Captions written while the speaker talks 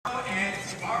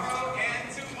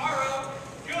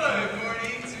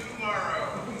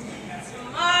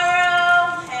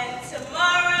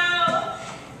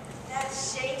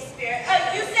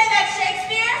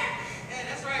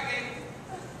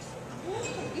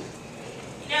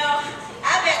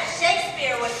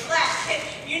was black.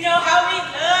 You know how we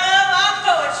love our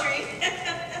poetry.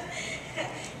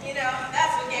 You know,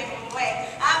 that's what gave him away.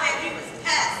 I bet he was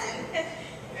passing.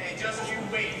 Hey, just you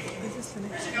wait.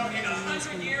 You know, in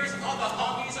 100 years, all the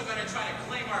honkies are going to try to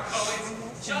claim our poets,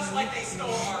 just like they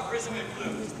stole our rhythm and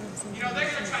blues. You know,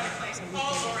 they're going to try to claim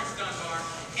all Lawrence Dunbar,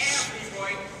 and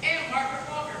Leroy, and Margaret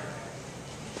Walker.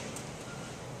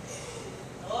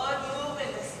 Lord move in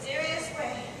a mysterious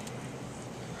way,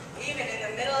 even in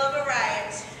the middle of a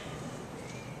riot.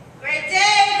 Great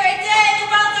day, the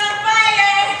world's on fire!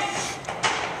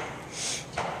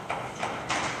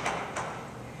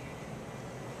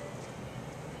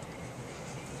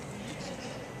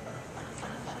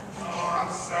 Oh,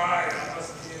 I'm sorry, I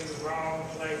must be in the wrong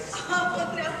place.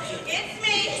 Oh, no, it's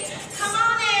me. Come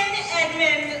on in,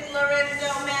 Edmund Lorenzo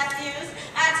Matthews.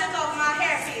 I took off my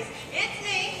hairpiece. It's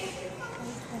me.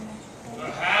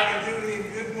 Well, howdy doody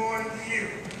and good morning to you.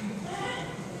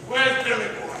 Where's Billy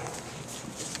Boy?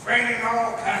 It's raining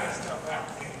all kind of stuff out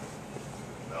there.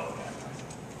 No,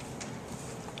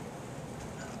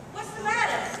 What's the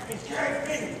matter? it can't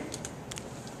be.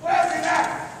 Where's it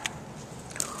at?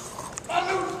 My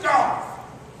loot's gone.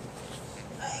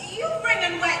 You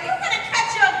bringing wet. You're going to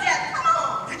catch your death. Come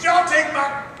on. Did y'all take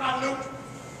my loot?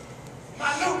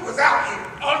 My loot was out here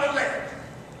on the left.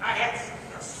 I had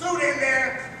a suit in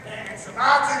there and some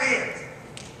odds and ends.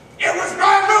 It was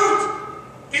my loot.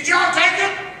 Did y'all take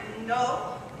it? No.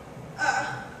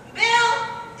 Bill,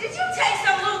 did you take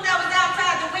some loot that was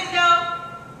outside the window?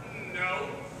 No.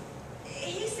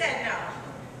 He said no.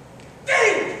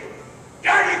 Thief!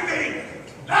 Dirty thief!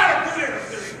 Not a good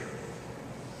thief.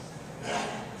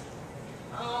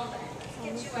 Oh, let's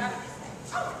get you out of this thing.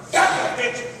 Oh, Got the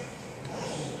bitch.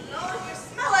 Lord, you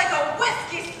smell like a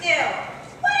whiskey still.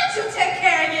 Why don't you take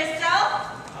care of yourself?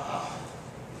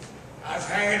 I was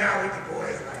hanging out with the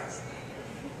boys last night.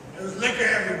 There was liquor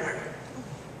everywhere.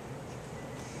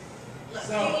 Look,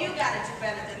 So- you gotta do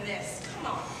better than this.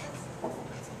 Come on.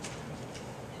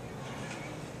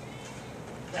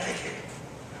 Thank you.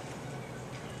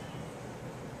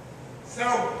 So,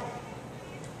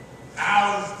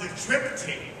 how's the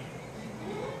triptych?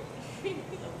 The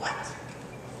what?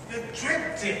 The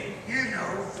triptych, you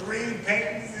know, 3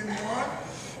 paintings in one.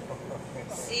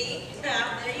 See?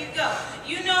 Now, there you go.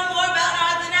 You know more about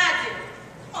art than I do.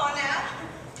 Come on now.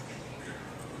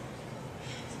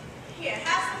 Here,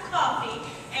 have some coffee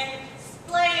and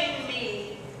explain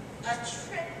me a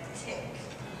triptych.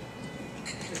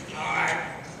 All right,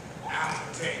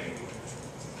 I'll tell you.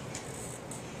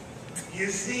 You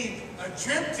see, a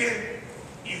triptych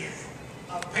is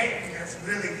a painting that's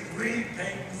really 3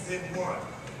 paintings in one,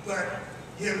 but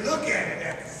you look at it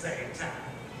at the same time.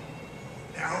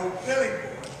 Now, old Billy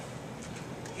Boy,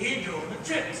 he doing the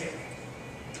triptych.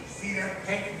 See that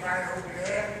painting right over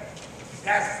there?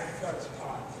 That's the first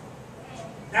part.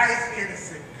 Nice,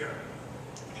 innocent girl.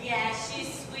 Yeah,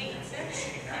 she's sweet.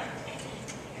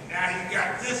 And now you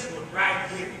got this one right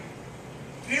here.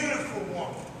 Beautiful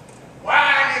woman.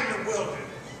 Wide in the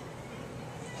wilderness.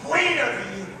 Queen of the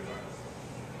universe.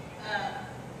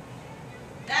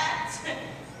 That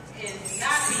is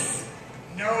not me.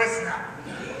 No, it's not.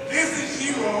 This is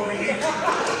you over here.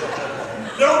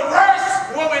 The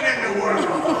worst woman in the world.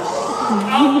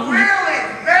 A really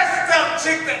messed up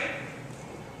chick that...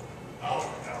 Oh,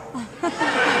 no.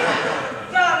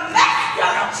 The messed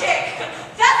up chick.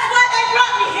 That's why they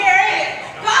brought me here, ain't it?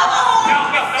 Go on. No.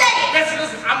 Say it.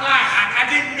 Listen, I'm lying. I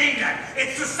didn't mean that.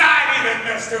 It's society that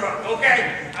messed her up,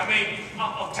 okay? I mean,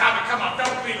 Tommy, come on.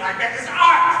 Don't be like that. It's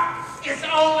art. It's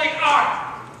only art.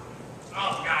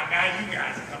 Oh, God, now you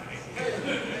guys are coming in.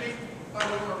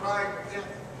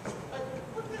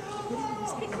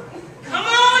 Come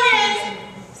on in.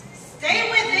 Stay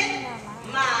with it.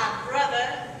 My brother,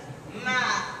 my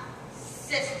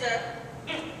sister.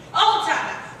 Old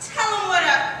timer, tell them what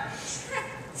a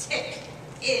triptych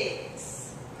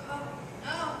is.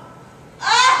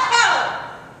 Oh,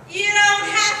 you don't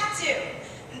have to.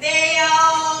 They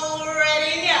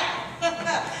already know.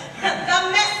 The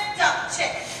messed up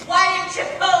chick. Why didn't you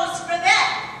pose for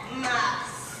that, my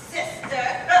sister?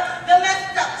 The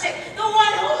messed up chick. The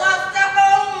one who lost her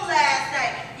home last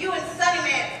night. You and Sonny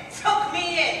Man took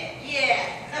me in. Yeah,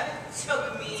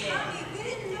 took me in. Tommy, we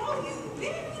didn't know you. We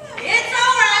didn't know you. It's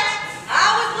all right. I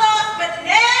was lost, but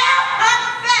now I'm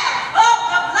found. Oh,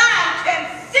 the blind can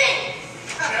see.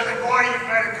 Billy boy, you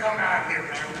better come out here,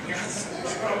 man. We got some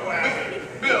trouble out here.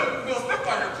 Bill, step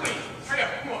out here, please. Hurry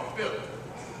up, come on, Bill.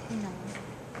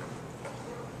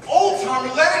 Old Tommy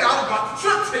let it out about the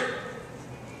triptych.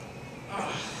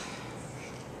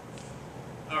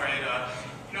 All right,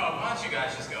 why don't you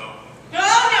guys just go? Oh,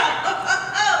 no.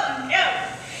 Oh, no.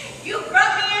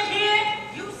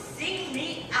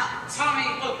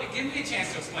 a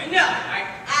chance to explain. No, I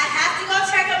have to go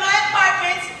check on my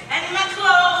apartment and my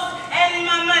clothes and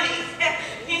my money.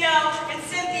 You know, and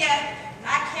Cynthia,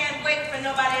 I can't wait for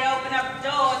nobody to open up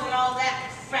doors and all that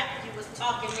crap you was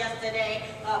talking yesterday.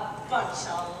 A bunch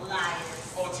of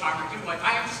liars. Oh, Tara, you what?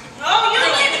 I understand. Oh, you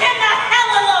leave him the hell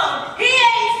alone. He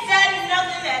ain't said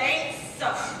nothing that ain't so.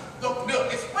 Look, Bill,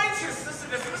 explain to your sister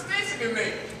that some mistakes have been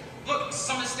made. Look,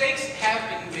 some mistakes have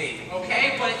been made,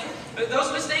 okay? But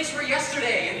those mistakes were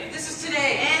yesterday, and this is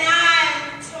today. And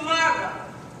I'm tomorrow.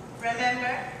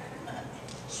 Remember?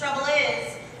 Trouble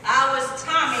is, I was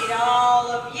Tommy to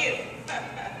all of you.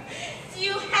 Do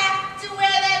you have to wear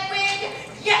that wig?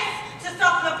 Yes, to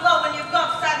soften the blow when you go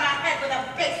upside my head with a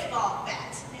baseball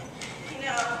bat. You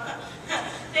know,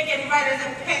 thinking writers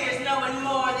and painters knowing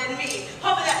more than me,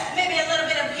 hoping that maybe a little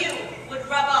bit of you would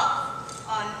rub off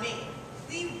on me.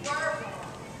 We were wrong.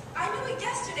 I knew it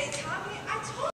yesterday, Tommy.